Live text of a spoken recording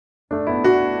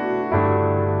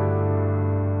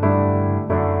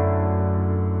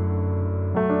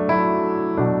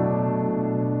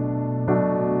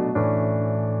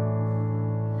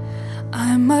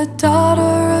daughter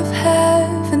of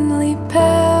heavenly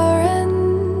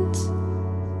parents.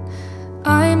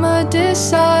 I'm a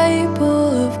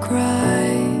disciple of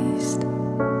Christ.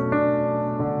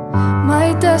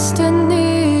 My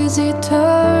destiny is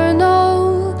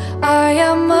eternal. I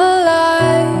am a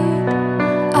light,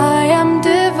 I am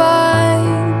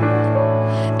divine,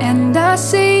 and I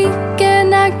seek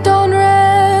and act on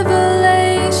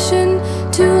revelation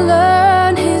to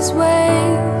learn His ways.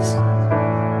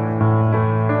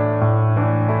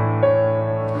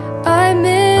 I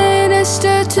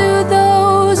minister to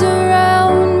those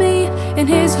around me in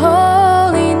His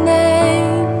holy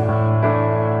name.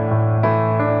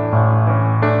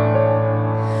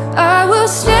 I will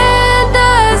stand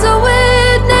as a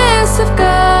witness of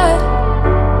God.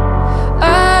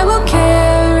 I will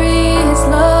carry His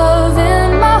love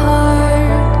in my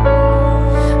heart.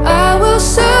 I will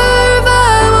serve,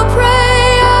 I will pray,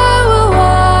 I will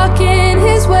walk in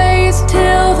His ways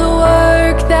till the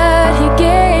work that He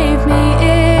gave me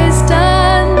is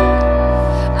done.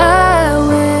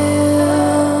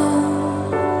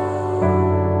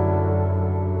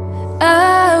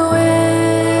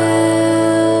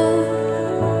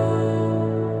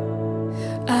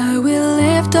 I will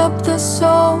lift up the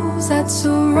souls that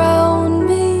surround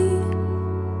me,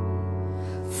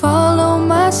 follow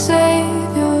my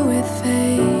Savior with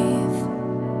faith.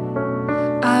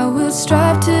 I will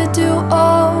strive to do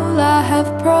all I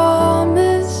have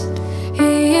promised.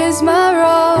 He is my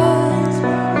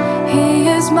rod, He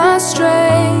is my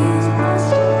strength.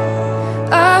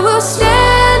 I will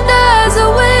stand as a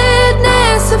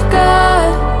witness of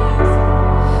God.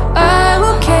 I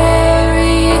will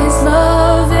carry His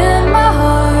love in my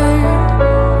heart.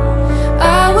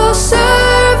 I will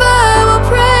serve, I will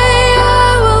pray, I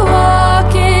will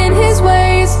walk in His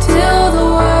ways till the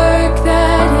work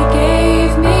that He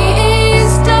gave me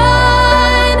is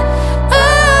done. I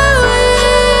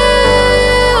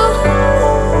will.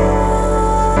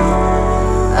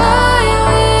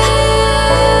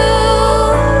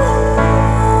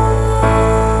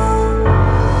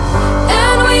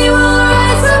 And we will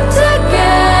rise up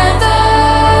together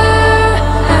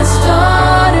as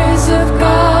daughters of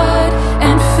God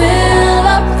and fill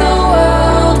up the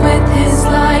world with His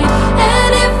light.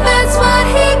 And if that's what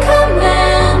He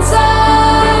commands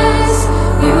us,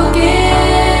 we will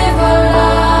give our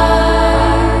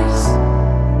lives.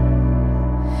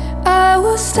 I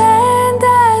will stand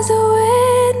as a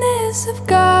witness of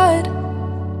God.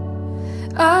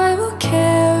 I will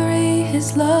carry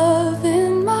His love